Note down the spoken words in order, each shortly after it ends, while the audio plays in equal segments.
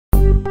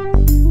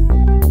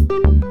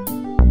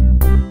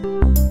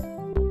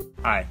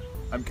Hi,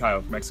 I'm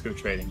Kyle from Exaco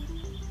Trading,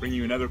 bringing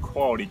you another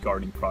quality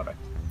gardening product.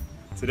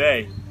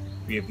 Today,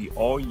 we have the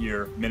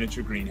all-year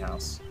miniature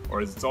greenhouse,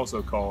 or as it's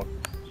also called,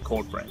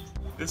 cold frame.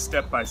 This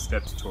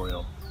step-by-step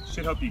tutorial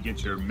should help you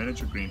get your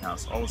miniature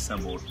greenhouse all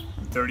assembled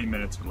in 30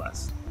 minutes or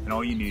less, and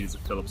all you need is a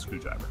Phillips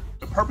screwdriver.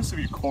 The purpose of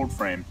your cold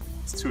frame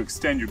is to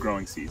extend your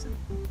growing season,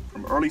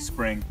 from early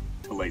spring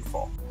to late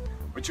fall.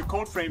 What your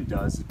cold frame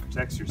does is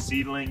protects your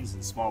seedlings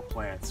and small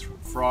plants from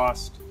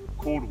frost,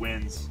 cold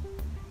winds,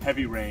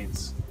 heavy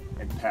rains,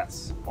 and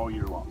pests all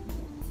year long.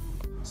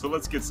 So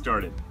let's get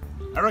started.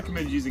 I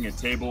recommend using a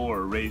table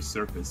or a raised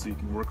surface so you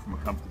can work from a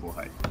comfortable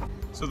height.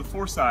 So the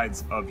four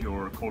sides of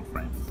your cold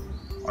frame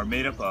are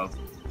made up of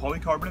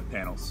polycarbonate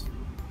panels,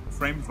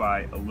 framed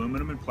by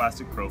aluminum and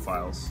plastic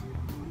profiles,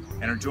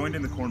 and are joined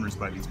in the corners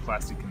by these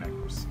plastic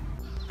connectors.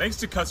 Thanks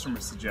to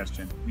customer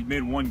suggestion, we've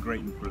made one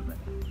great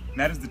improvement, and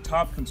that is the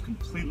top comes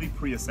completely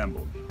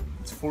pre-assembled.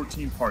 It's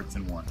 14 parts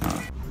in one.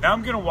 Now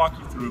I'm going to walk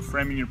you through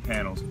framing your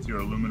panels with your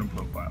aluminum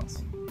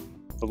profiles.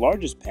 The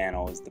largest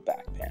panel is the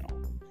back panel.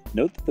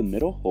 Note that the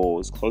middle hole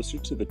is closer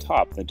to the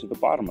top than to the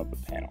bottom of the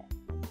panel.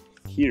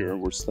 Here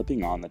we're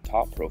slipping on the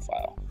top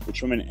profile, which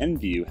from an end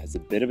view has a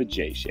bit of a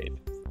J shape.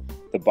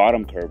 The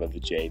bottom curve of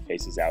the J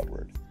faces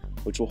outward,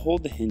 which will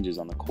hold the hinges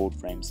on the cold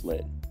frame's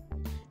lid.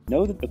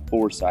 Note that the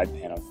four side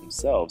panels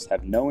themselves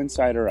have no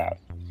inside or out.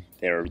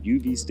 They are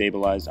UV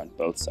stabilized on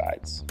both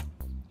sides.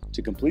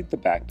 To complete the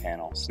back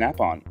panel, snap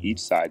on each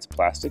side's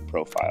plastic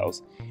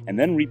profiles and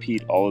then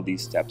repeat all of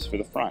these steps for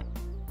the front.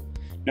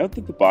 Note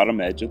that the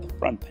bottom edge of the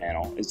front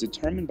panel is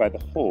determined by the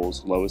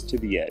holes lowest to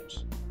the edge.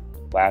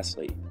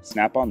 Lastly,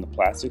 snap on the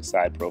plastic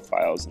side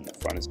profiles and the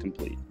front is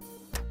complete.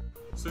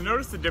 So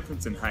notice the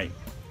difference in height.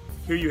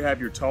 Here you have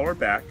your taller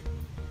back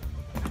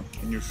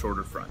and your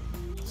shorter front.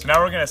 So now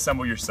we're going to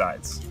assemble your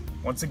sides.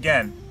 Once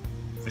again,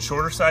 the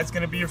shorter side is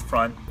going to be your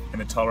front and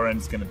the taller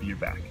end is going to be your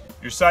back.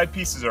 Your side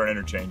pieces are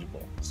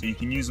interchangeable, so you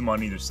can use them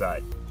on either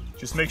side.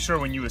 Just make sure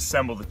when you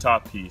assemble the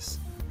top piece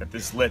that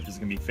this lip is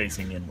going to be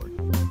facing inward.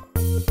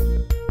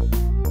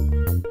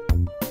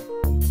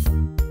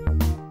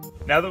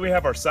 Now that we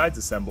have our sides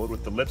assembled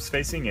with the lips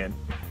facing in,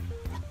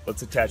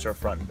 let's attach our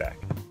front and back.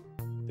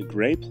 The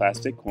gray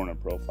plastic corner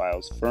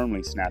profiles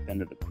firmly snap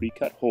into the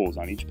pre-cut holes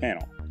on each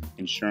panel,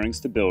 ensuring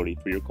stability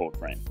for your cold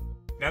frame.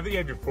 Now that you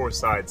have your four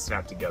sides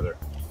snapped together,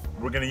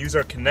 we're going to use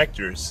our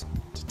connectors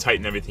to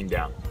tighten everything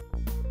down.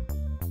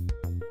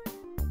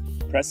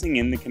 Pressing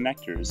in the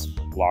connectors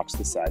locks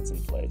the sides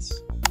in place.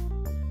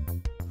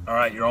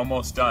 Alright, you're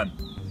almost done.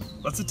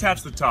 Let's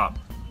attach the top,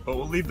 but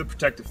we'll leave the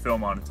protective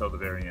film on until the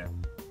very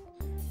end.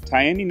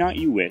 Tie any knot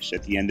you wish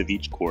at the end of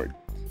each cord,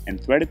 and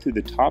thread it through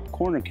the top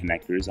corner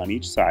connectors on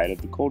each side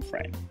of the cold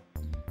frame.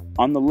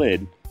 On the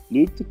lid,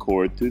 loop the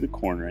cord through the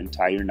corner and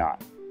tie your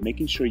knot,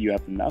 making sure you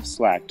have enough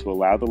slack to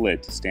allow the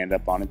lid to stand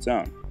up on its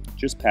own,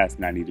 just past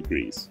 90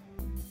 degrees.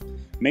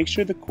 Make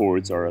sure the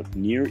cords are of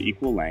near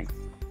equal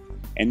length,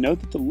 and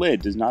note that the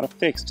lid does not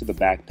affix to the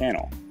back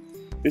panel.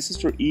 This is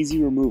for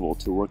easy removal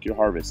to work your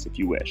harvest if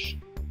you wish.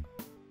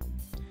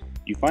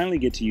 You finally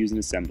get to use an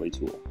assembly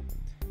tool.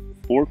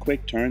 4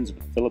 quick turns of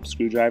a Phillips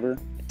screwdriver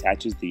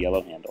attaches the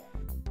yellow handle.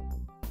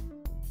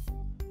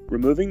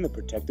 Removing the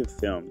protective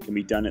film can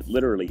be done at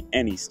literally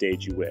any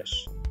stage you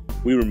wish.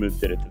 We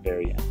removed it at the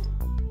very end.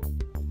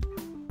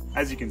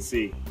 As you can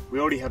see, we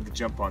already have the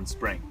jump on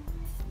spring,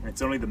 and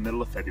it's only the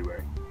middle of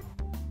February.